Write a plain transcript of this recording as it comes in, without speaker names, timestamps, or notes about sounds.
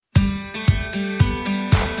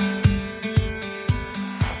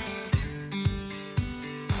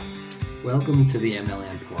Welcome to the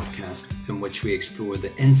MLN podcast, in which we explore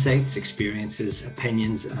the insights, experiences,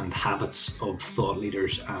 opinions, and habits of thought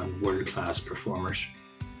leaders and world-class performers.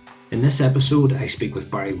 In this episode, I speak with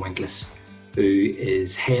Barry Winkless, who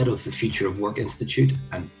is head of the Future of Work Institute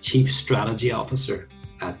and Chief Strategy Officer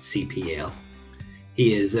at CPL.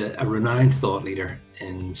 He is a renowned thought leader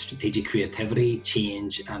in strategic creativity,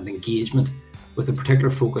 change, and engagement, with a particular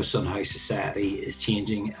focus on how society is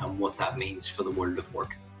changing and what that means for the world of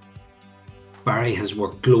work. Barry has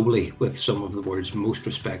worked globally with some of the world's most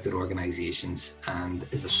respected organisations and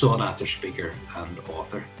is a sought-after speaker and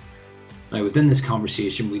author. Now, within this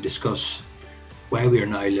conversation, we discuss why we are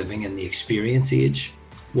now living in the experience age,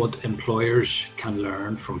 what employers can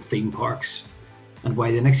learn from theme parks, and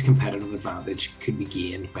why the next competitive advantage could be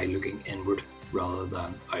gained by looking inward rather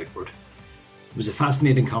than outward. It was a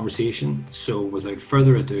fascinating conversation, so without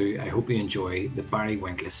further ado, I hope you enjoy the Barry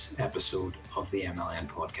Winkless episode of the MLN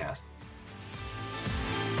podcast.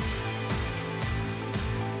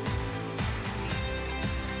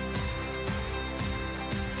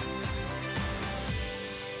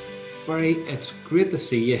 Barry, it's great to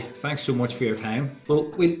see you. Thanks so much for your time.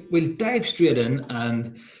 Well, we'll dive straight in,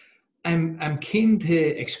 and I'm keen to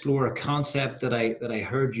explore a concept that I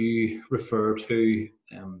heard you refer to,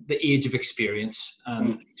 the age of experience,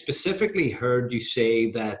 and specifically heard you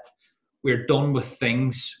say that we're done with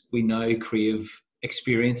things, we now crave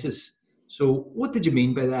experiences. So what did you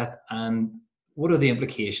mean by that, and what are the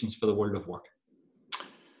implications for the world of work?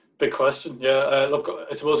 Big question. Yeah, look,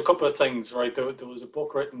 I suppose a couple of things, right? There was a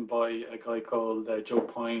book written by a guy called Joe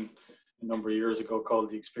Pine a number of years ago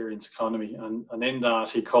called The Experience Economy. And in that,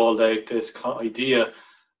 he called out this idea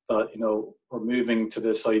that, we're moving to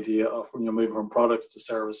this idea of, moving from products to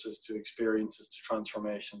services to experiences to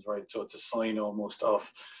transformations, right? So it's a sign almost of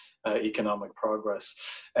economic progress.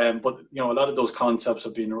 But, a lot of those concepts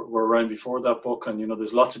were around before that book. And,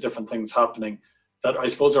 there's lots of different things happening that I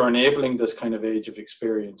suppose are enabling this kind of age of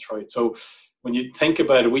experience, right? So when you think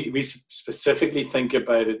about it, we specifically think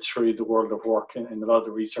about it through the world of work in a lot of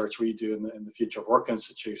the research we do in the Future of Work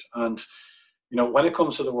Institute. And, when it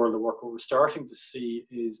comes to the world of work, what we're starting to see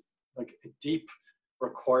is like a deep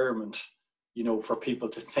requirement, for people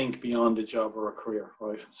to think beyond a job or a career,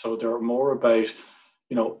 right? So they're more about,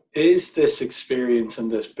 is this experience in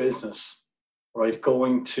this business, right,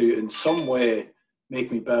 going to in some way make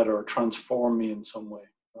me better or transform me in some way,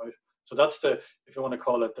 right? So that's if you want to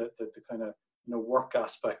call it the kind of, work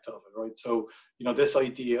aspect of it, right? So, this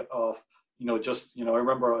idea of, I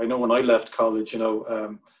know when I left college, and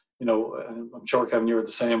I'm sure Kevin, you were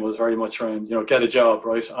the same, was very much around, get a job,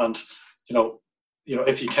 right? And,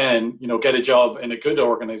 if you can, get a job in a good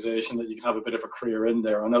organization that you can have a bit of a career in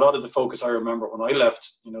there. And a lot of the focus I remember when I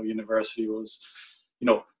left, university was,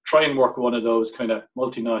 try and work one of those kind of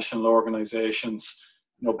multinational organizations,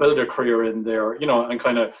 build a career in there, and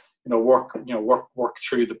kind of, work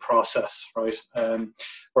through the process, right?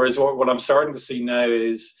 Whereas what I'm starting to see now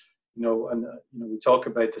is, we talk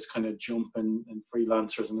about this kind of jump in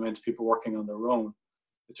freelancers and the amount of people working on their own.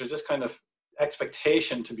 But there's this kind of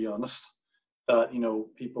expectation, to be honest, that,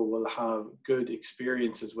 people will have good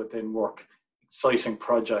experiences within work, exciting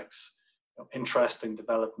projects, interesting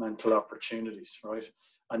developmental opportunities, right?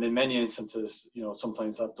 And in many instances,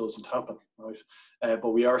 sometimes that doesn't happen, right?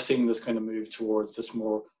 But we are seeing this kind of move towards this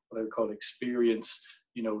more, what I would call experience,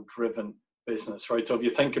 driven business, right? So if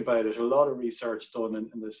you think about it, a lot of research done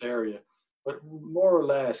in this area, but more or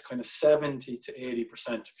less kind of 70 to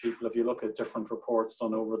 80% of people, if you look at different reports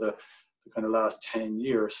done over the kind of last 10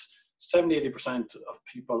 years, 70, 80% of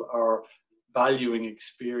people are valuing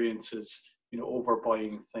experiences, over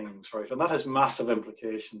buying things, right? And that has massive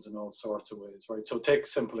implications in all sorts of ways, right? So take a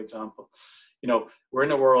simple example. We're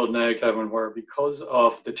in a world now, Kevin, where because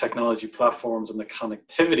of the technology platforms and the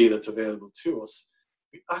connectivity that's available to us,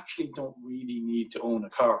 we actually don't really need to own a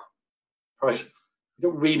car, right? We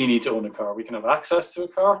don't really need to own a car. We can have access to a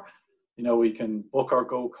car. We can book our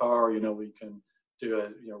Go car. We can do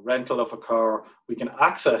a rental of a car. We can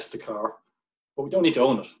access the car, but we don't need to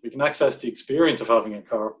own it. We can access the experience of having a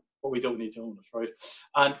car, but we don't need to own it, right?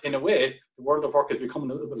 And in a way, the world of work is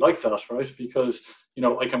becoming a little bit like that, right? Because,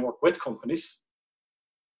 I can work with companies,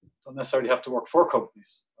 don't necessarily have to work for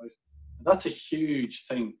companies, right? And that's a huge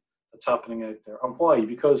thing that's happening out there. And why?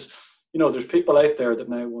 Because, there's people out there that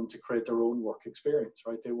now want to create their own work experience,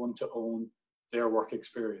 right? They want to own their work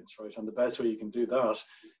experience, right? And the best way you can do that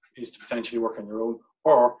is to potentially work on your own,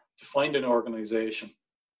 or to find an organization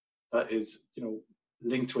that is,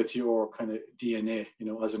 linked with your kind of DNA,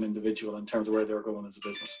 as an individual in terms of where they're going as a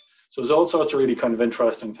business. So there's all sorts of really kind of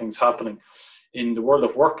interesting things happening in the world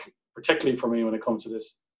of work, particularly for me when it comes to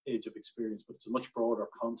this age of experience, but it's a much broader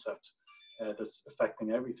concept that's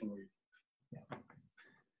affecting everything really. Yeah.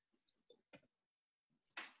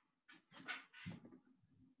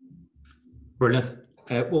 Brilliant.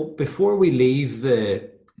 Well, before we leave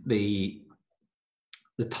the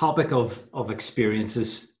topic of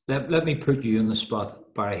experiences, let me put you on the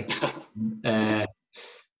spot, Barry.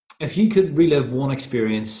 If you could relive one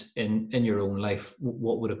experience in your own life,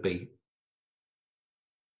 what would it be?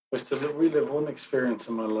 If to relive one experience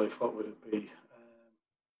in my life, what would it be?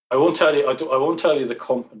 I won't tell you. I won't tell you the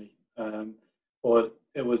company, but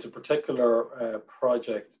it was a particular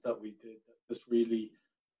project that we did. Just really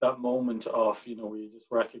that moment of, where you just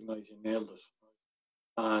recognize you nailed it.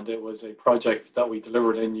 And it was a project that we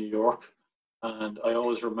delivered in New York. And I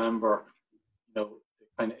always remember, the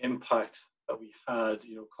kind of impact that we had,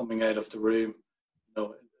 coming out of the room, a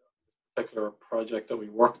particular project that we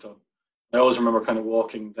worked on. I always remember kind of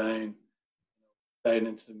walking down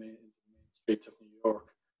into the main streets of New York,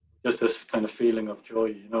 just this kind of feeling of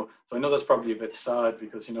joy, So I know that's probably a bit sad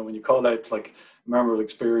because, when you call out like memorable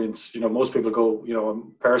experience, most people go,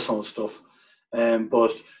 on personal stuff.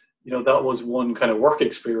 But, that was one kind of work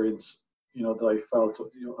experience, that I felt,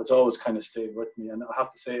 it's always kind of stayed with me. And I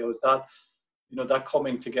have to say it was that, that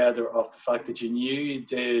coming together of the fact that you knew you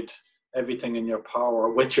did everything in your power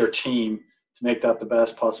with your team to make that the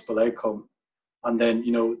best possible outcome. And then,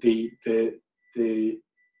 the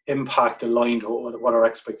impact aligned with what our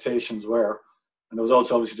expectations were. And it was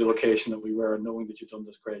also obviously the location that we were, and knowing that you've done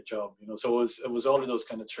this great job, So it was all of those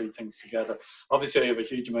kind of three things together. Obviously, I have a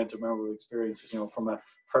huge amount of memorable experiences, from a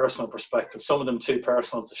personal perspective. Some of them too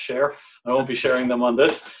personal to share. I won't be sharing them on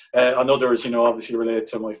this. And others, obviously related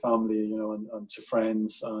to my family, and to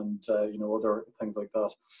friends and, other things like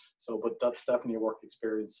that. So, but that's definitely a work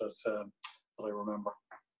experience that I remember.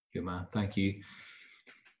 Good man. Thank you.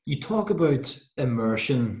 You talk about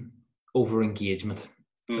immersion over engagement.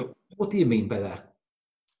 What do you mean by that?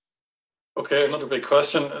 Okay, another big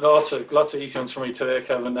question. Lots of easy ones for me today,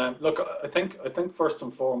 Kevin. Look, I think first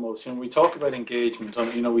and foremost, we talk about engagement,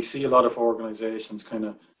 and we see a lot of organisations kind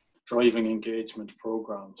of driving engagement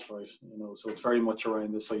programs, right? So it's very much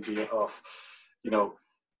around this idea of,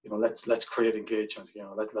 let's create engagement.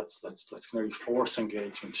 Let's nearly force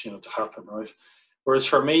engagement, to happen, right? Whereas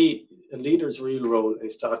for me, a leader's real role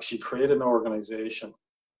is to actually create an organisation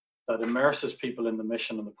that immerses people in the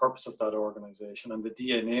mission and the purpose of that organization and the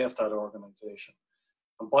DNA of that organization.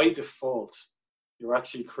 And by default, you're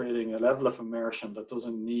actually creating a level of immersion that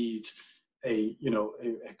doesn't need a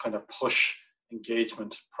kind of push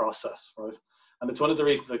engagement process, right? And it's one of the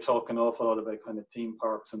reasons I talk an awful lot about kind of theme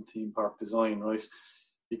parks and theme park design, right?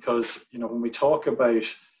 Because, when we talk about,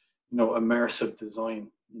 immersive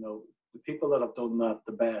design, the people that have done that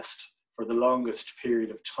the best for the longest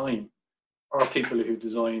period of time are people who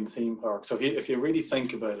design theme parks. So if you really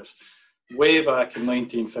think about it, way back in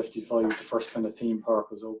 1955, the first kind of theme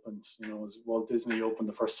park was opened. As Walt Disney opened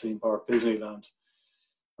the first theme park, Disneyland.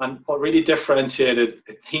 And what really differentiated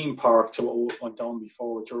a theme park to what went on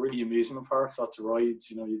before, which were really amusement parks, lots of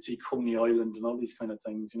rides. You'd see Coney Island and all these kind of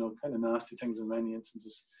things. Kind of nasty things in many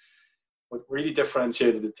instances. What really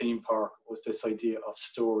differentiated the theme park was this idea of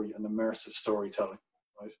story and immersive storytelling,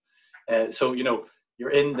 right? So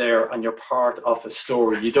you're in there and you're part of a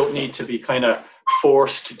story. You don't need to be kind of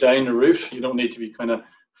forced down a route. You don't need to be kind of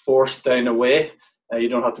forced down a way. You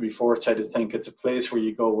don't have to be forced how to think. It's a place where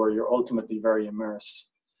you go where you're ultimately very immersed.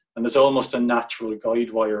 And there's almost a natural guide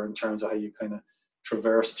wire in terms of how you kind of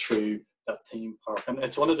traverse through that theme park. And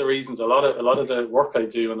it's one of the reasons a lot of the work I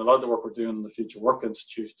do and a lot of the work we're doing in the Future Work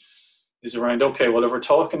Institute is around, okay, well, if we're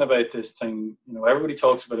talking about this thing, everybody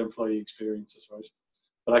talks about employee experiences, right?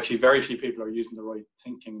 But actually very few people are using the right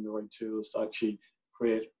thinking and the right tools to actually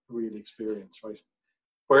create a real experience, right?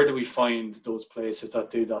 Where do we find those places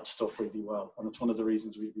that do that stuff really well? And it's one of the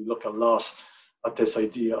reasons we look a lot at this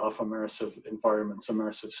idea of immersive environments,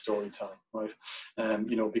 immersive storytelling, right?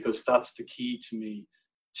 Because that's the key to me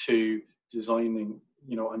to designing,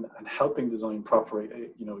 and helping design proper,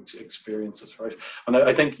 experiences, right? And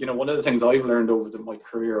I think, one of the things I've learned over my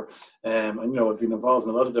career, and, I've been involved in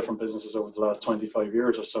a lot of different businesses over the last 25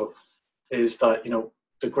 years or so, is that,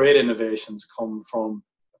 the great innovations come from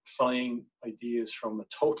applying ideas from a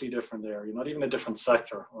totally different area, not even a different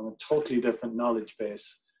sector, or a totally different knowledge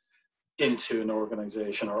base into an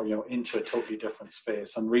organization or, into a totally different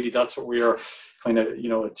space. And really that's what we are kind of,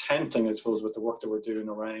 attempting, I suppose, with the work that we're doing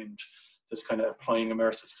around this kind of applying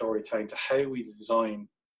immersive storytelling to how we design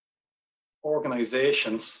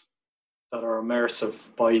organizations that are immersive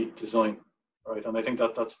by design, right? And I think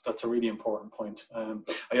that's a really important point.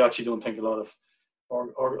 I actually don't think a lot of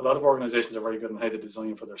or a lot of organizations are very good on how to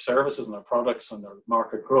design for their services and their products and their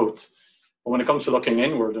market growth. But when it comes to looking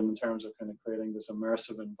inward and in terms of kind of creating this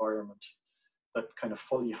immersive environment that kind of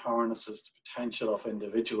fully harnesses the potential of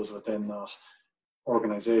individuals within that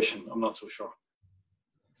organization, I'm not so sure.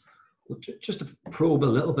 Well, just to probe a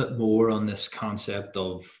little bit more on this concept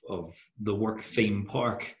of the work theme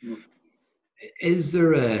park, is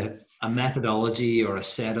there a methodology or a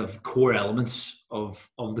set of core elements of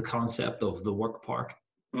the concept of the work park?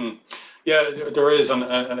 Yeah, there is, and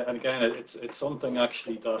again, it's something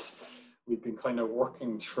actually that we've been kind of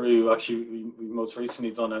working through. Actually, we most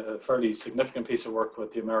recently done a fairly significant piece of work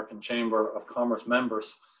with the American Chamber of Commerce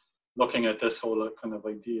members, looking at this whole kind of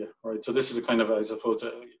idea, right? So this is a kind of, I suppose,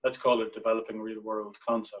 let's call it developing real world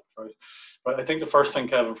concept, right? But I think the first thing,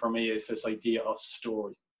 Kevin, for me is this idea of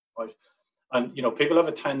story, right? And people have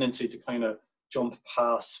a tendency to kind of jump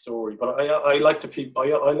past story, but I like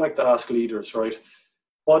to ask leaders, right?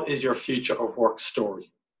 What is your future of work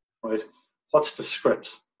story, right? What's the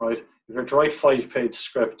script, right? If you're to write 5-page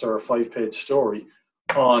script or a 5-page story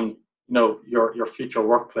on, your future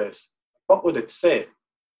workplace, what would it say,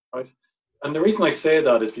 right? And the reason I say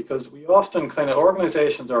that is because we often kind of,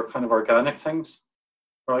 organizations are kind of organic things,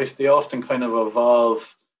 right? They often kind of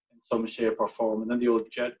evolve in some shape or form, and then the old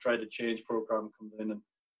dreaded change program comes in and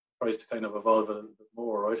tries to kind of evolve it a little bit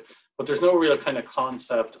more, right? But there's no real kind of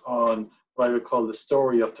concept on what I would call the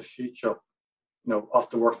story of the future, of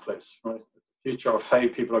the workplace, right? The future of how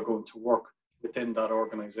people are going to work within that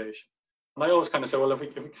organization. And I always kind of say, well, if we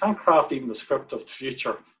can't craft even the script of the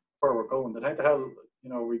future where we're going, then how the hell,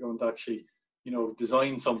 are we going to actually,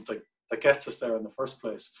 design something that gets us there in the first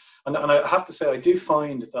place? And I have to say, I do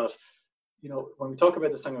find that, when we talk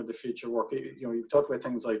about this thing of the future work, you talk about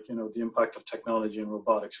things like, the impact of technology and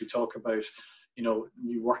robotics. We talk about,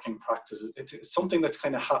 new working practices. It's something that's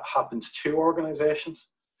kind of happens to organizations,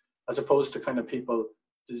 as opposed to kind of people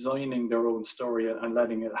designing their own story and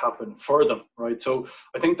letting it happen for them, right? So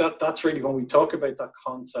I think that's really when we talk about that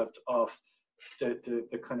concept of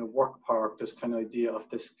the kind of work park, this kind of idea of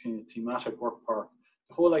this kind of thematic work park.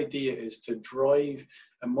 The whole idea is to drive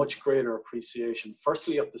a much greater appreciation,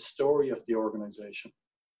 firstly, of the story of the organization.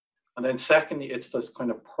 And then secondly, it's this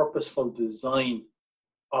kind of purposeful design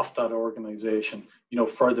of that organization,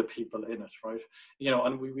 for the people in it, right?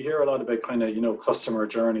 And we hear a lot about kind of, customer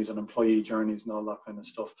journeys and employee journeys and all that kind of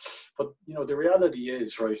stuff. But, the reality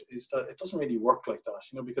is, right, is that it doesn't really work like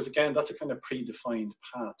that, because again, that's a kind of predefined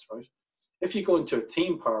path, right? If you go into a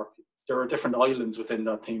theme park, there are different islands within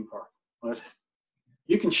that theme park, right?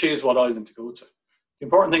 You can choose what island to go to. The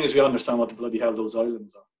important thing is we understand what the bloody hell those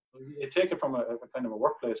islands are. You take it from a kind of a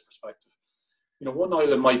workplace perspective. One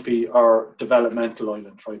island might be our developmental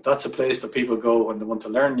island, right? That's a place that people go when they want to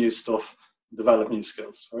learn new stuff, develop new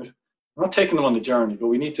skills, right? We're not taking them on the journey, but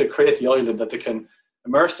we need to create the island that they can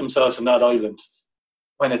immerse themselves in that island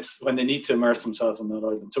when they need to immerse themselves in that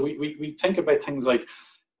island. So we think about things like,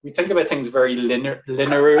 we think about things very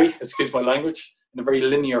linearly, excuse my language, in a very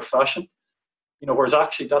linear fashion, whereas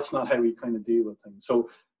actually that's not how we kind of deal with things. So,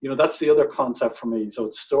 that's the other concept for me. So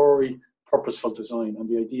it's story, purposeful design, and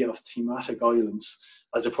the idea of thematic islands,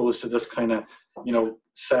 as opposed to this kind of,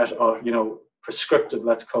 set of, prescriptive,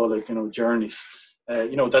 let's call it, journeys,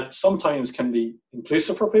 that sometimes can be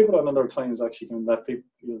inclusive for people and other times actually can let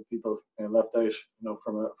people left out,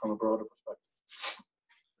 from a broader perspective.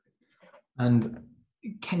 And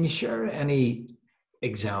can you share any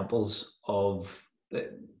examples of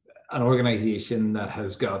an organization that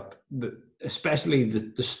has got especially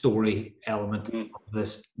the story element of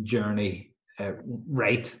this journey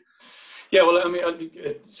right? Yeah, well,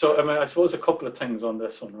 I suppose a couple of things on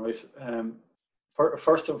this one, right?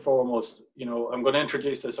 First and foremost, I'm going to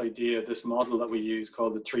introduce this idea, this model that we use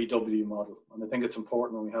called the 3W model, and I think it's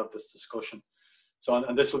important when we have this discussion. So,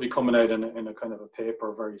 and this will be coming out in a kind of a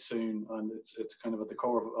paper very soon, and it's kind of at the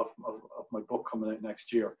core of my book coming out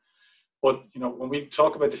next year. But, when we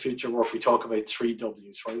talk about the future work, we talk about 3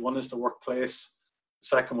 W's, right? One is the workplace, the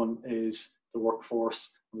second one is the workforce,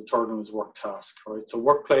 and the third one is work task, right? So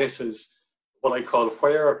workplace is what I call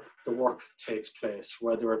where the work takes place,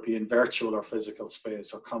 whether it be in virtual or physical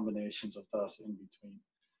space or combinations of that in between.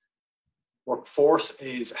 Workforce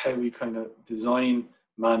is how we kind of design,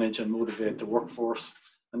 manage and motivate the workforce.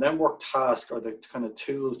 And then work task are the kind of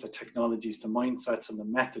tools, the technologies, the mindsets and the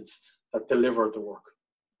methods that deliver the work,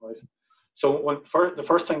 right? So the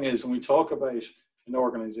first thing is when we talk about an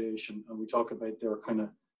organization and we talk about their kind of,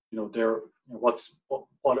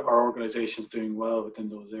 what our organization's doing well within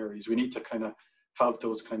those areas, we need to kind of have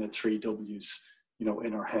those kind of 3 W's,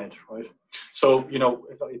 in our head, right? So,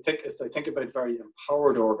 if I think about very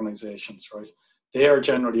empowered organizations, right, they are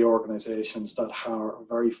generally organizations that are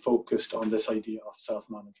very focused on this idea of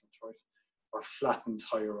self-management, right? Or flattened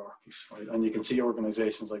hierarchies, right? And you can see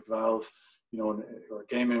organizations like Valve, or a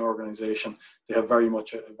gaming organization, they have very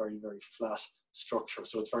much a very, very flat structure.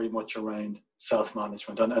 So it's very much around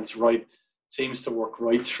self-management, and it's seems to work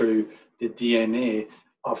right through the DNA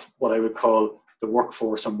of what I would call the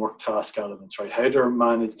workforce and work task elements, right? How they're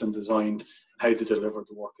managed and designed, how to deliver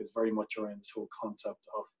the work is very much around this whole concept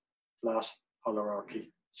of flat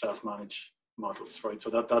hierarchy, self-managed models, right? So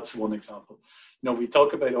that's one example. We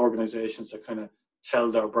talk about organizations that kind of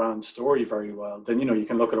tell their brand story very well. Then, you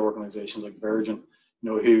can look at organizations like Virgin,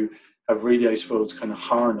 who have really, I suppose, kind of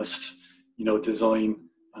harnessed, design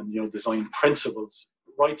and, design principles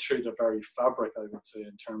right through the very fabric, I would say,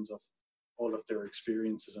 in terms of all of their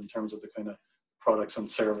experiences, in terms of the kind of products and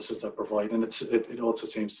services they provide. And it also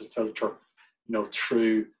seems to filter,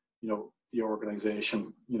 through, the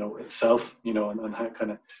organization, itself, and how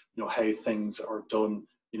kind of, how things are done,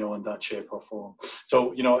 in that shape or form.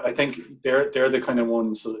 So, I think they're the kind of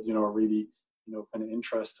ones that, are really, kind of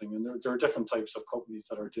interesting. And there are different types of companies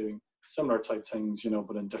that are doing similar type things,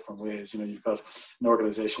 but in different ways. You've got an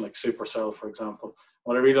organization like Supercell, for example.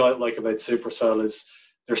 What I really like about Supercell is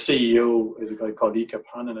their CEO is a guy called Ika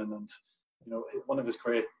Paninen, and one of his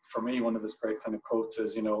great kind of quotes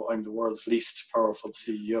is, I'm the world's least powerful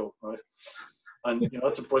CEO, right? And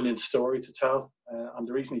that's a brilliant story to tell. And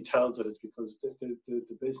the reason he tells it is because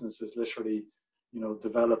the business is literally,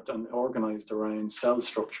 developed and organized around cell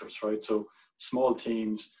structures, right? So small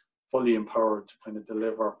teams, fully empowered to kind of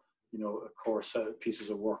deliver, a core set of pieces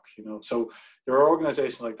of work. So there are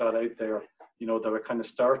organizations like that out there, that are kind of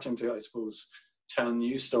starting to, I suppose, tell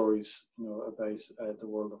new stories, about the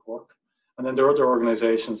world of work. And then there are other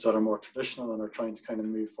organizations that are more traditional and are trying to kind of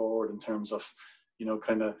move forward in terms of,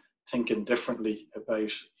 kind of thinking differently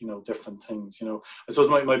about, different things. I suppose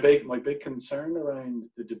my big concern around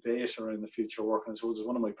the debate around the future of work, and I suppose is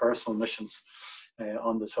one of my personal missions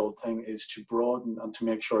on this whole thing, is to broaden and to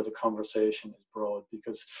make sure the conversation is broad,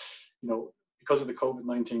 because, because of the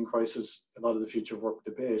COVID-19 crisis, a lot of the future of work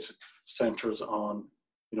debate centers on,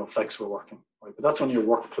 flexible working, right? But that's only a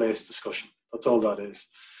workplace discussion. That's all that is.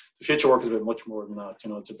 The future work is about much more than that.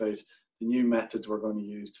 It's about the new methods we're going to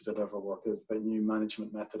use to deliver work. It's about new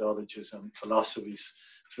management methodologies and philosophies.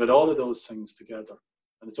 It's about all of those things together.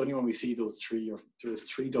 And it's only when we see those three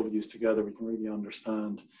W's together, we can really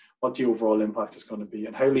understand what the overall impact is going to be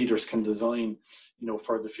and how leaders can design,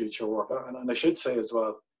 for the future work. And I should say as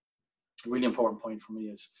well, a really important point for me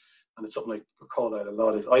is, and it's something I call out a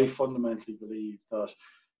lot, is I fundamentally believe that,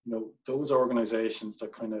 those organizations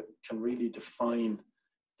that kind of can really define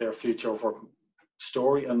their future of work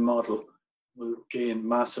story and model will gain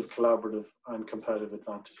massive collaborative and competitive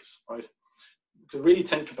advantages, right? To really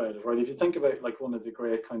think about it, right? If you think about like one of the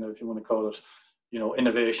great kind of, if you want to call it,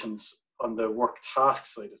 innovations on the work task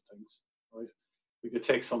side of things, right? We could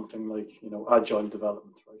take something like, agile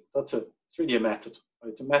development, right? It's really a method,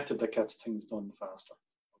 right? It's a method that gets things done faster,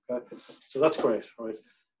 okay? So that's great, right?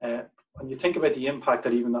 And you think about the impact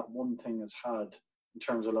that even that one thing has had in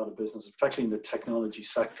terms of a lot of businesses, particularly in the technology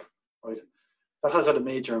sector, right? That has had a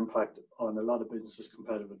major impact on a lot of businesses'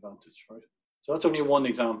 competitive advantage, right? So that's only one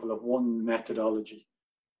example of one methodology,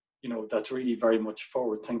 that's really very much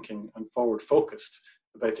forward thinking and forward focused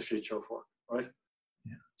about the future of work, right?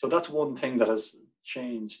 Yeah. So that's one thing that has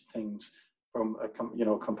changed things from a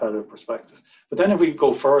competitive perspective. But then if we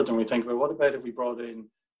go further and we think about what about if we brought in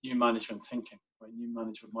new management thinking, right? New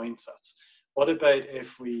management mindsets. What about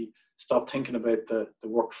if we stop thinking about the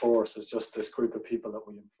workforce as just this group of people that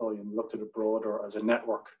we employ and looked at it broader as a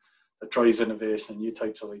network that drives innovation and new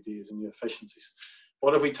types of ideas and new efficiencies?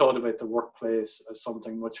 What if we thought about the workplace as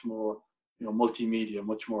something much more, multimedia,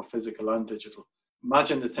 much more physical and digital?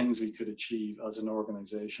 Imagine the things we could achieve as an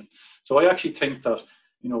organization. So I actually think that,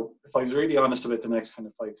 if I was really honest about the next kind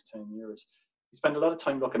of 5 to 10 years, we spend a lot of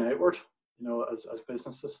time looking outward, as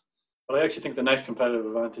businesses. But I actually think the next competitive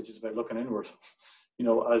advantage is about looking inward,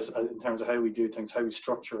 as in terms of how we do things, how we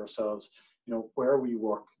structure ourselves, where we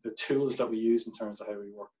work, the tools that we use in terms of how we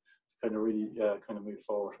work, kind of really kind of move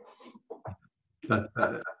forward.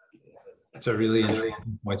 That's a really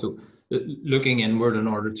interesting point. So looking inward in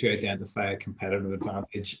order to identify a competitive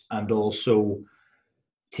advantage, and also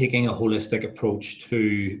taking a holistic approach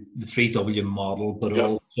to the 3W model, but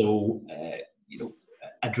also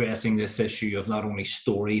addressing this issue of not only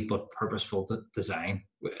story but purposeful design.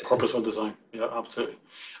 Purposeful design, yeah, absolutely.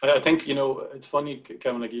 I think it's funny,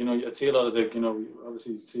 Kevin. Like I see a lot of the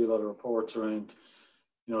obviously see a lot of reports around.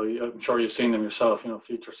 I'm sure you've seen them yourself.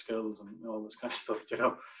 Future skills and all this kind of stuff.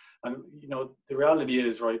 And the reality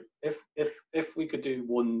is, right, if we could do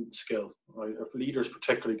one skill, right, if leaders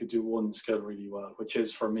particularly could do one skill really well, which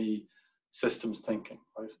is for me systems thinking,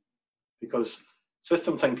 right? Because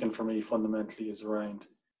system thinking for me fundamentally is around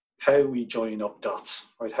how we join up dots,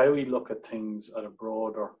 right? How we look at things at a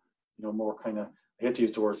broader, more kind of, I hate to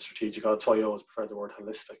use the word strategic, that's why I always prefer the word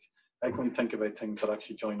holistic. How can we think about things that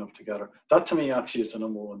actually join up together? That to me actually is the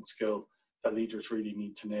number one skill that leaders really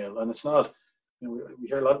need to nail. And it's not, we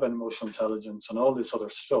hear a lot about emotional intelligence and all this other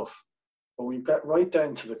stuff, but we get right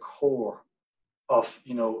down to the core of,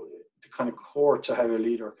 the kind of core to how a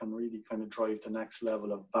leader can really kind of drive the next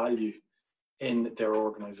level of value in their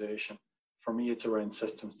organization. For me, it's around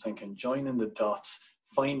systems thinking, joining the dots,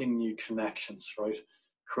 finding new connections, right?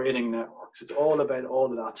 Creating networks. It's all about all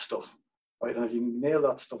of that stuff, right? And if you nail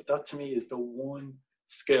that stuff, that to me is the one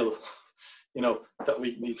skill, that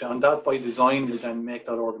we need to, and that by design will then make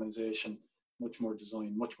that organization much more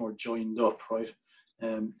designed, much more joined up, right?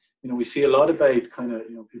 We see a lot about kind of,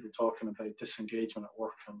 people talking about disengagement at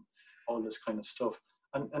work and all this kind of stuff.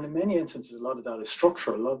 And in many instances, a lot of that is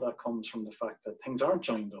structural. A lot of that comes from the fact that things aren't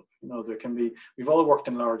joined up. There can be, we've all worked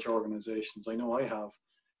in large organizations, I know I have,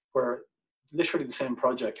 where literally the same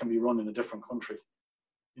project can be run in a different country.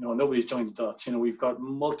 Nobody's joined the dots. We've got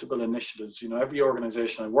multiple initiatives. Every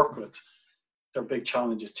organization I work with, their big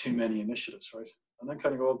challenge is too many initiatives, right? And then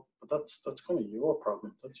kind of go, but that's kind of your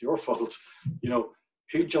problem. That's your fault.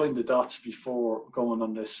 Who joined the dots before going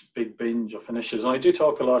on this big binge of initiatives? And I do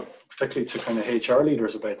talk a lot, particularly to kind of HR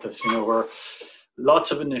leaders about this, where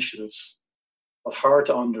lots of initiatives, but hard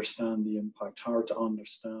to understand the impact, hard to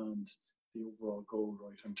understand the overall goal,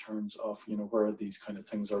 right, in terms of, where these kind of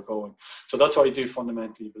things are going. So that's why I do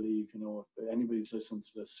fundamentally believe, if anybody's listening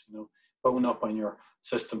to this, bone up on your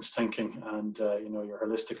systems thinking and, your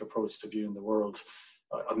holistic approach to viewing the world.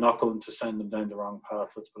 I'm not going to send them down the wrong path,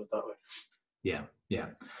 let's put it that way. Yeah.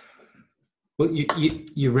 Well,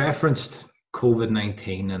 you referenced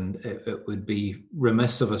COVID-19, and it would be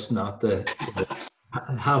remiss of us not to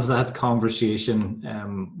have that conversation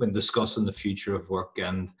when discussing the future of work.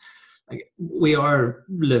 And we are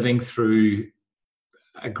living through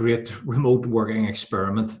a great remote working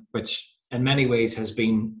experiment, which in many ways has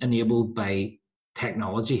been enabled by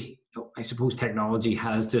technology. I suppose technology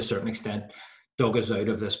has, to a certain extent, dug us out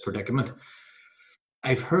of this predicament.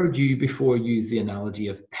 I've heard you before use the analogy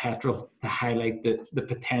of petrol to highlight the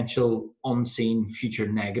potential unseen future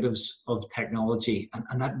negatives of technology,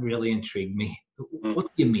 and that really intrigued me. What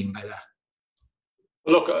do you mean by that?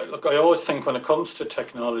 Look, I always think when it comes to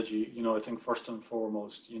technology, I think first and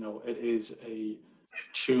foremost, it is a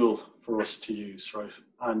tool for us to use, right?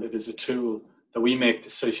 And it is a tool that we make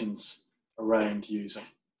decisions around using,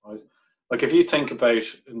 right? Like if you think about,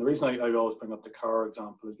 and the reason I always bring up the car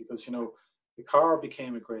example is because, the car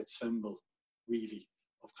became a great symbol, really,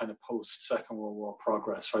 of kind of post-Second World War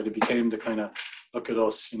progress, right? It became the kind of, look at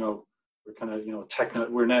us, we're kind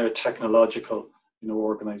of, we're now a technological,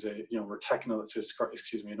 organization, we're technological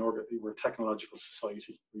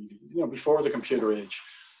society, really. Before the computer age,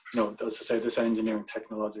 as I say, this engineering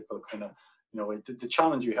technological kind of, the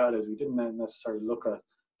challenge we had is we didn't necessarily look at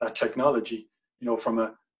that technology, from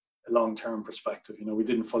a long-term perspective. We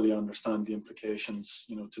didn't fully understand the implications,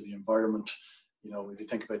 to the environment. If you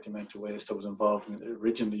think about the amount of waste that was involved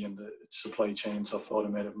originally in the supply chains of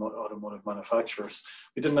automotive manufacturers,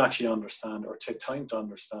 we didn't actually understand or take time to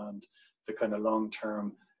understand the kind of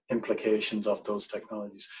long-term implications of those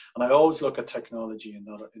technologies. And I always look at technology in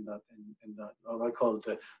that what I call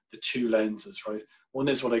the two lenses, right? One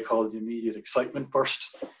is what I call the immediate excitement burst,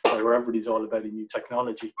 right, where everybody's all about a new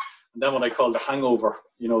technology. And then what I call the hangover,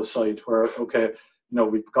 side, where, okay,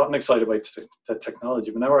 we've gotten excited about the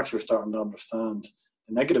technology, but now we're actually starting to understand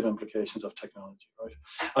the negative implications of technology, right?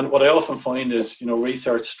 And what I often find is,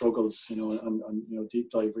 research struggles, and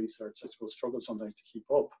deep dive research, I suppose, struggles sometimes to keep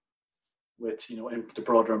up with, the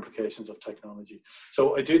broader implications of technology.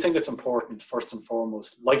 So I do think it's important, first and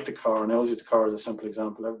foremost, like the car, and I always use the car as a simple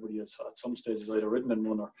example, everybody has at some stages either ridden in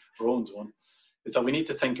one or owns one, is that we need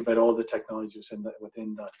to think about all the technologies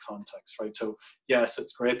within that context, right? So yes,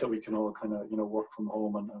 it's great that we can all kind of, work from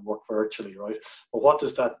home and work virtually, right? But what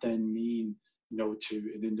does that then mean, to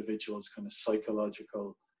an individual's kind of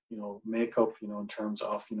psychological, makeup, in terms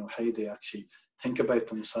of, how they actually think about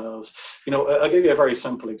themselves? I'll give you a very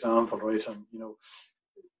simple example, right? And, I'm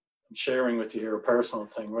sharing with you here a personal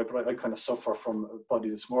thing, right? But I kind of suffer from body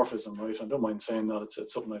dysmorphism, right? I don't mind saying that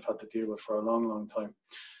it's something I've had to deal with for a long, long time.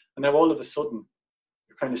 And now all of a sudden,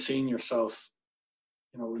 you're kind of seeing yourself,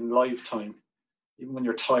 in lifetime, even when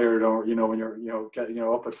you're tired or, when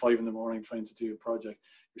you're, up at 5 a.m. trying to do a project,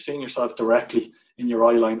 You're seeing yourself directly in your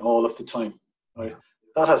eye line all of the time, right?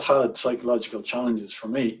 That has had psychological challenges for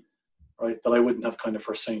me, right, that I wouldn't have kind of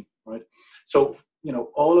foreseen, right? So,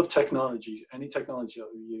 all of technology, any technology that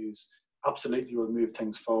we use, absolutely will move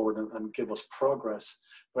things forward and give us progress.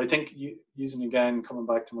 But I think using, again, coming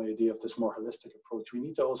back to my idea of this more holistic approach, we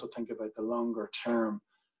need to also think about the longer term,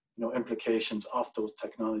 implications of those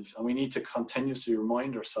technologies. And we need to continuously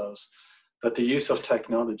remind ourselves that the use of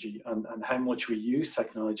technology and how much we use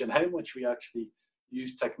technology and how much we actually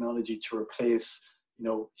use technology to replace,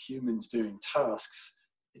 humans doing tasks,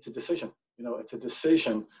 it's a decision. It's a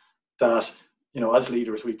decision that, as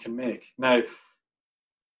leaders we can make. Now,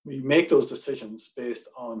 we make those decisions based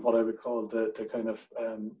on what I would call the kind of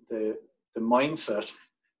the mindset,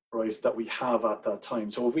 right, that we have at that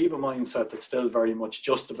time. So if we have a mindset that's still very much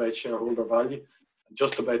just about shareholder value,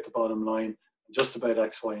 just about the bottom line, just about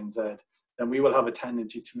X, Y, and Z, then we will have a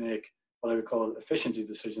tendency to make what I would call efficiency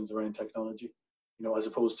decisions around technology, as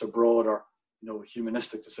opposed to broader,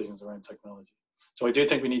 humanistic decisions around technology. So I do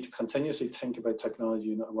think we need to continuously think about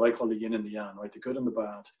technology, what I call the yin and the yang, right, the good and the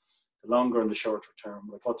bad, the longer and the shorter term,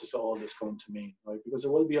 like what is all this going to mean, right? Because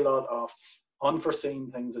there will be a lot of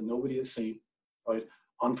unforeseen things that nobody has seen, right?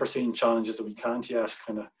 Unforeseen challenges that we can't yet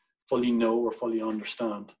kind of fully know or fully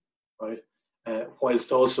understand, right?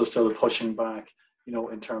 Whilst also still pushing back,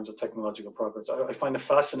 in terms of technological progress. I find it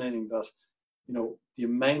fascinating that, the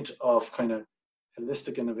amount of kind of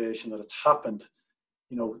holistic innovation that has happened,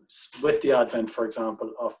 with the advent, for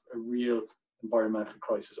example, of a real environmental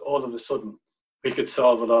crisis. All of a sudden, we could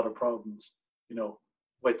solve a lot of problems,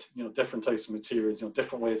 with, different types of materials,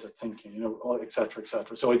 different ways of thinking, et cetera, et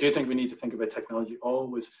cetera. So I do think we need to think about technology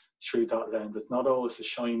always through that lens. It's not always the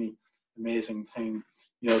shiny, amazing thing,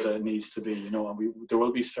 that it needs to be, and there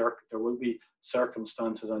will be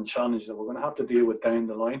circumstances and challenges that we're going to have to deal with down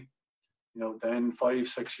the line, then 5,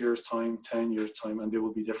 6 years time, 10 years time, and there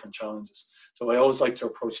will be different challenges. So I always like to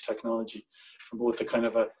approach technology from both the kind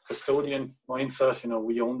of a custodian mindset,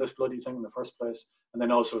 we own this bloody thing in the first place, and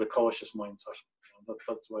then also the cautious mindset.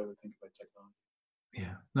 That's the way I would think about technology.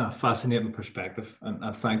 Yeah, no, fascinating perspective,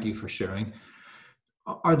 and thank you for sharing.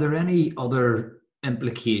 Are there any other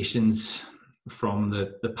implications from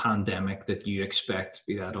the pandemic that you expect,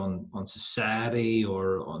 be that on society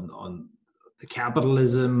or on the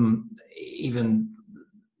capitalism, even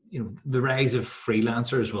the rise of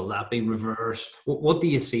freelancers? Will that be reversed? What do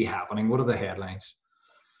you see happening? What are the headlines?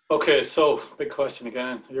 Okay, so big question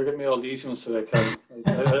again. You're giving me all the easy ones today, Kevin.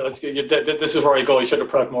 This is where I go. I should have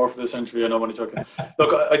prepped more for this interview. I know I'm joking.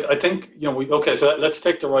 Look, I think so let's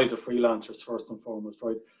take the rise of freelancers first and foremost,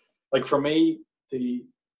 right? Like for me, I'd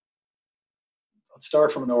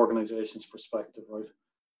start from an organization's perspective, right?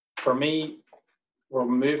 For me, we're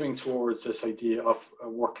moving towards this idea of a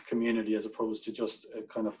work community as opposed to just a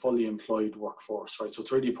kind of fully employed workforce, right? So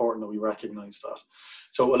it's really important that we recognize that.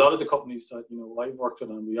 So a lot of the companies that, I've worked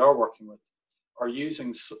with and we are working with are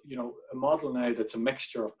using, a model now that's a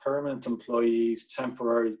mixture of permanent employees,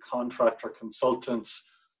 temporary contractor consultants,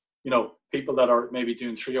 people that are maybe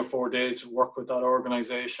doing 3 or 4 days work with that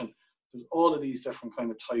organization. There's all of these different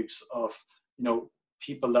kind of types of,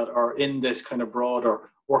 people that are in this kind of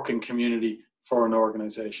broader working community for an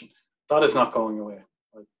organization. That is not going away.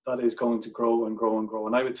 Right? That is going to grow and grow and grow.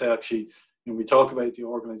 And I would say actually, when we talk about the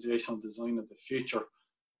organizational design of the future,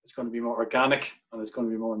 it's going to be more organic and it's going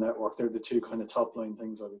to be more network. They're the two kind of top line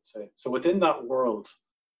things I would say. So within that world,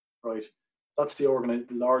 right, that's the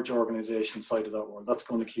large organization side of that world. That's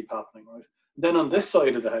going to keep happening, right? And then on this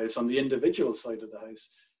side of the house, on the individual side of the house,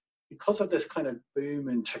 because of this kind of boom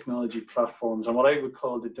in technology platforms and what I would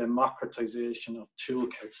call the democratization of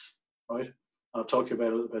toolkits, right? I'll talk to you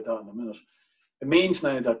about a little bit of that in a minute. It means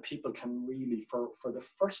now that people can really, for the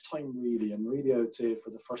first time really, and really I would say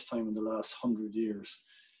for the first time in the last 100 years,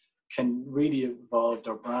 can really evolve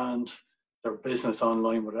their brand, their business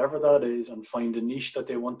online, whatever that is, and find a niche that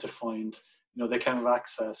they want to find, they can have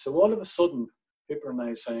access. So all of a sudden, people are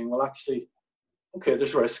now saying, well, actually, okay,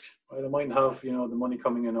 there's risk, right? I mightn't have, the money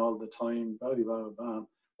coming in all the time, blah, blah, blah, blah.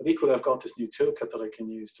 But equally, I've got this new toolkit that I can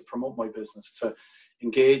use to promote my business, to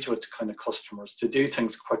engage with kind of customers, to do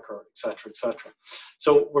things quicker, et cetera, et cetera.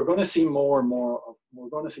 So we're going to see definitely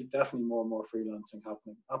more and more freelancing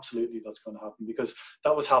happening. Absolutely, that's going to happen because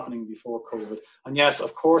that was happening before COVID. And yes,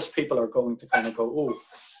 of course, people are going to kind of go,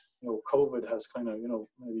 COVID has kind of,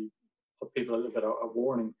 maybe put people a little bit of a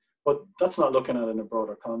warning. But that's not looking at it in a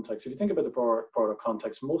broader context. If you think about the broader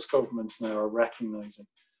context, most governments now are recognizing,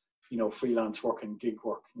 freelance work and gig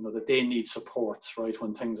work, that they need supports, right,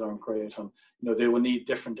 when things aren't great. And, they will need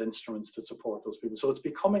different instruments to support those people. So it's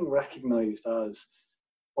becoming recognized as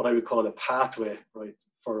what I would call a pathway, right,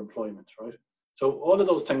 for employment, right? So all of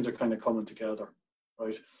those things are kind of coming together,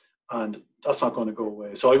 right? And that's not going to go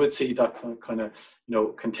away. So I would see that kind of,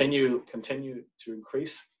 continue to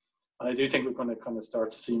increase. And I do think we're going to kind of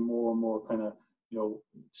start to see more and more kind of,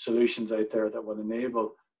 solutions out there that will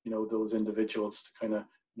enable, those individuals to kind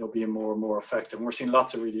of, be more and more effective. And we're seeing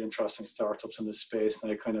lots of really interesting startups in this space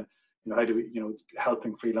now, kind of, how do we,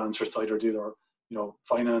 helping freelancers to either do their,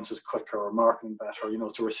 finances quicker or marketing better,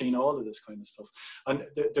 so we're seeing all of this kind of stuff. And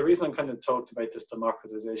the reason I'm kind of talked about this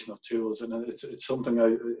democratization of tools, and it's something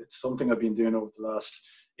I've been doing over the last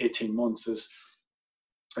 18 months, is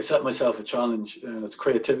I set myself a challenge, and it's a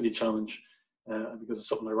creativity challenge, because it's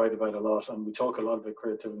something I write about a lot, and we talk a lot about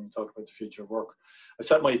creativity when we talk about the future of work. I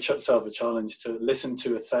set myself a challenge to listen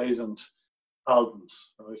to 1,000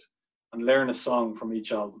 albums, right, and learn a song from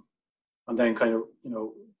each album. And then kind of,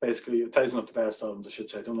 basically 1,000 of the best albums, I should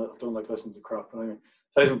say. I don't like listening to crap, but anyway,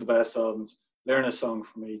 1,000 of the best albums, learn a song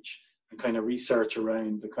from each, and kind of research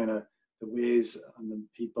around the kind of the ways and the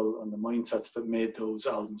people and the mindsets that made those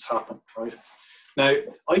albums happen, right? Now,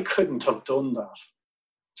 I couldn't have done that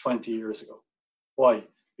 20 years ago. Why?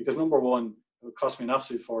 Because number one, it would cost me an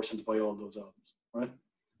absolute fortune to buy all those albums, right?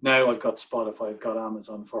 Now I've got Spotify, I've got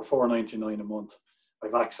Amazon for $4.99 a month.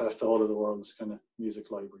 I've access to all of the world's kind of music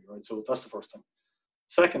library, right? So that's the first thing.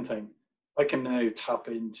 Second thing, I can now tap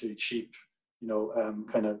into cheap,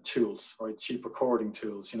 kind of tools, right? Cheap recording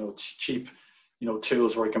tools, cheap,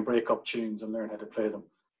 tools where I can break up tunes and learn how to play them.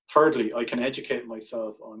 Thirdly, I can educate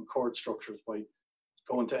myself on chord structures by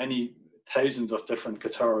going to any thousands of different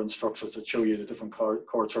guitar instructors that show you the different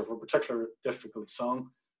chords for a particular difficult song,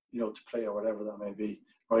 to play or whatever that may be,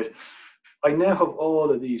 right? I now have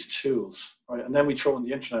all of these tools, right? And then we throw on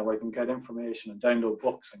the internet where I can get information and download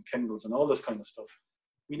books and Kindles and all this kind of stuff.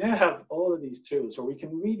 We now have all of these tools where we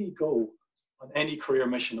can really go on any career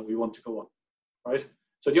mission that we want to go on, right?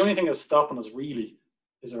 So the only thing that's stopping us really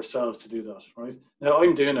is ourselves to do that, right? Now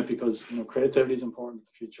I'm doing it because, creativity is important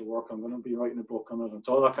to future work. I'm going to be writing a book on it. It's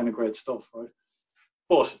all that kind of great stuff, right?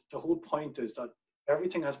 But the whole point is that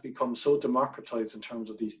everything has become so democratized in terms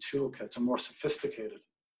of these toolkits and more sophisticated,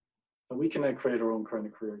 and we can now create our own kind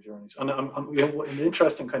of career journeys. And an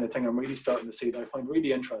interesting kind of thing I'm really starting to see that I find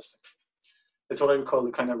really interesting. It's what I would call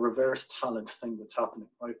the kind of reverse talent thing that's happening,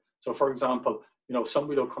 right? So for example,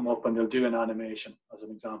 somebody will come up and they'll do an animation as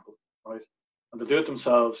an example, right? And they'll do it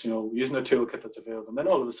themselves, using a toolkit that's available. And then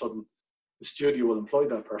all of a sudden, the studio will employ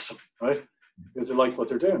that person, right? Because they like what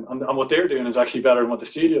they're doing. And what they're doing is actually better than what the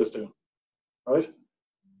studio is doing, right?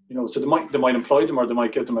 So they might employ them, or they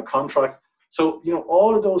might give them a contract. So,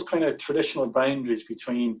 all of those kind of traditional boundaries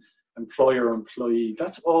between employer and employee,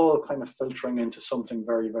 that's all kind of filtering into something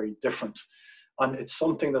very, very different. And it's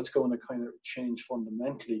something that's going to kind of change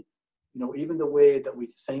fundamentally, even the way that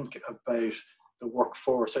we think about the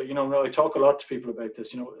workforce. So, I talk a lot to people about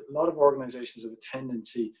this. A lot of organizations have a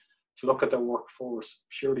tendency to look at their workforce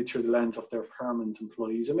purely through the lens of their permanent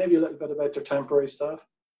employees, and maybe a little bit about their temporary staff,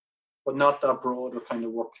 but not that broader kind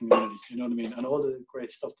of work community, you know what I mean? And all the great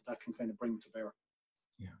stuff that can kind of bring to bear.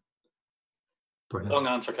 Yeah. Brilliant. Long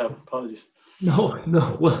answer, Kevin. Apologies. No.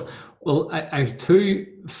 Well, I have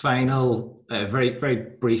two final, very, very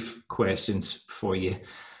brief questions for you.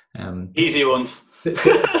 Easy ones.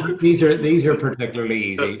 These are particularly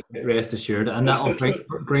easy, rest assured, and that will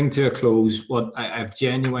bring to a close what I've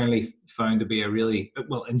genuinely found to be a really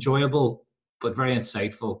enjoyable but very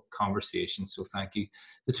insightful conversation. So thank you.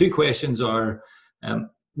 The two questions are,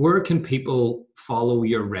 where can people follow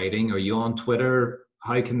your writing? Are you on Twitter?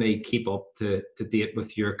 How can they keep up to date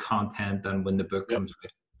with your content and when the book comes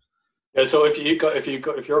out? Yeah, so if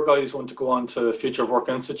your guys want to go on to Future of Work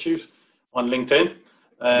Institute on LinkedIn,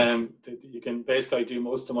 you can basically do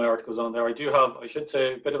most of my articles on there. I should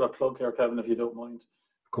say a bit of a plug here, Kevin, if you don't mind.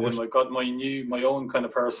 Of course. I've got my own kind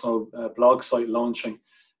of personal blog site launching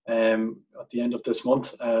at the end of this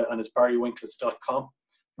month, and it's barrywinkless.com,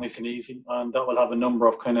 nice and easy, and that will have a number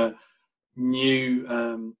of kind of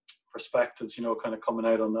new perspectives, kind of coming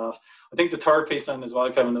out on that. I think the third piece then as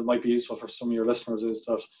well, Kevin, that might be useful for some of your listeners is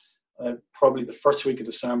that probably the first week of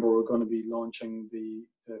December we're going to be launching the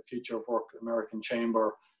Future of Work American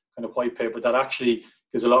Chamber kind of white paper that actually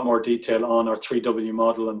gives a lot more detail on our 3W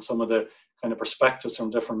model and some of the kind of perspectives from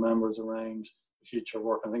different members around the future of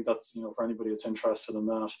work. I think that's, for anybody that's interested in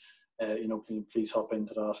that, please hop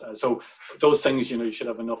into that. So those things, you should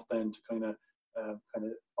have enough then to kind of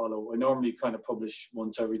follow. I normally kind of publish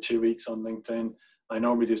once every 2 weeks on LinkedIn. I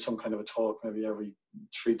normally do some kind of a talk maybe every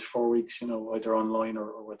 3 to 4 weeks, either online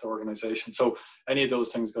or with the organization. So any of those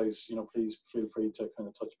things, guys, please feel free to kind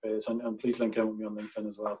of touch base and please link in with me on LinkedIn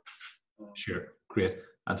as well. Sure. Great.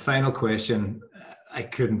 And final question, I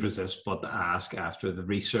couldn't resist but to ask, after the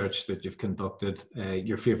research that you've conducted,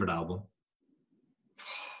 your favorite album?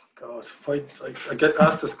 God, I get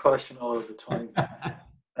asked this question all of the time.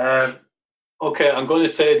 Okay, I'm going to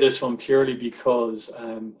say this one purely because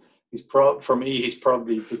for me, he's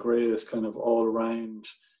probably the greatest kind of all-round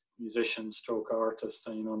musician stroke artist.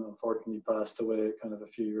 And, unfortunately passed away kind of a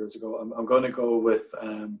few years ago. I'm going to go with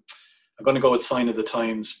Sign of the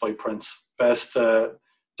Times by Prince. Best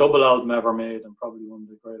double album ever made, and probably one of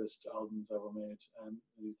the greatest albums ever made. And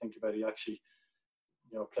when you think about it, he actually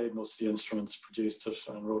played most of the instruments, produced it,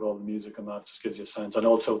 and wrote all the music, and that just gives you a sense. And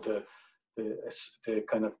also the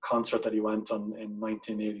kind of concert that he went on in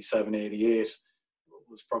 1987-88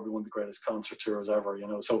 was probably one of the greatest concert tours ever.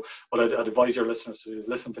 So what I'd advise your listeners to do is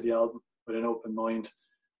listen to the album with an open mind.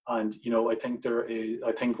 And I think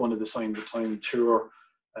one of the Sign of the Time tour,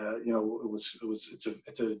 it's a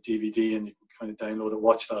DVD, and you can kind of download it,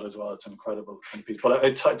 watch that as well. It's an incredible kind of piece. But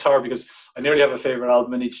it's hard because I nearly have a favorite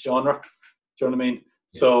album in each genre. Do you know what I mean?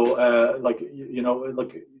 Yeah. So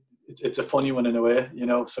it's a funny one in a way,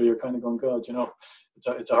 so you're kind of going, God,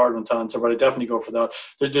 it's a hard one to answer, but I definitely go for that.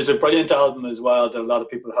 There's a brilliant album as well that a lot of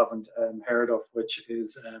people haven't heard of, which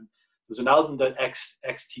is there's an album that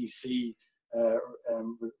XTC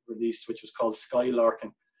released, which was called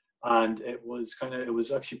Skylarking, and it was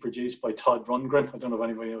actually produced by Todd Rundgren. I don't know if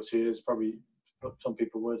anybody knows who he is. Probably some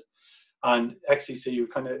people would. And XTC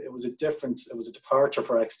it was a departure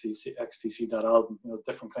for XTC, that album,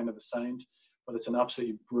 different kind of a sound, but it's an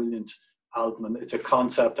absolutely brilliant album, and it's a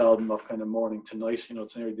concept album of kind of morning to night.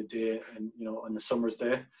 It's nearly the day, and on the summer's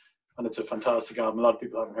day, and it's a fantastic album. A lot of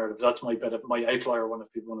people haven't heard of it. That's my outlier one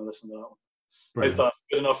if people want to listen to that one. Brilliant. Is that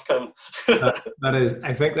good enough, Kevin? that is.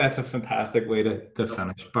 I think that's a fantastic way to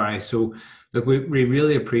finish, Barry. So, look, we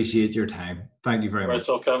really appreciate your time. Thank you very much.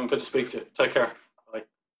 So, Kevin, good to speak to you. Take care. Bye.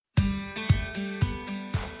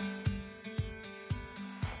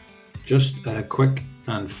 Just a quick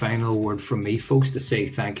and final word from me, folks, to say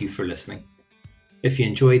thank you for listening. If you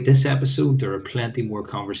enjoyed this episode, there are plenty more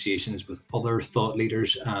conversations with other thought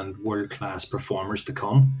leaders and world-class performers to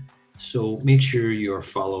come. So make sure you're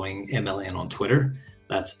following MLN on Twitter.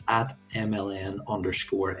 That's at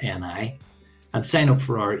MLN_NI. And sign up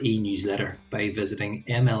for our e-newsletter by visiting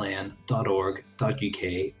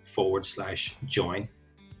mln.org.uk/join.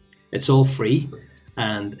 It's all free.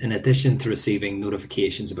 And in addition to receiving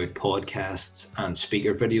notifications about podcasts and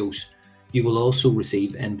speaker videos, you will also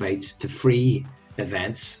receive invites to free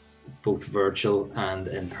events, both virtual and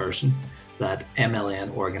in person, that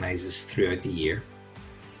MLN organises throughout the year.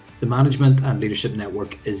 The Management and Leadership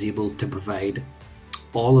Network is able to provide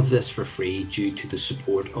all of this for free due to the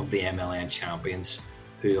support of the MLN champions,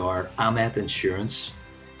 who are Amet Insurance,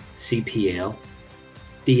 CPL,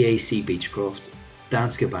 DAC Beechcroft,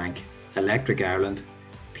 Danske Bank, Electric Ireland,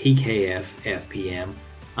 PKF FPM,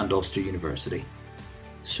 and Ulster University.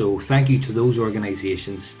 So thank you to those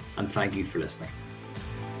organisations, and thank you for listening.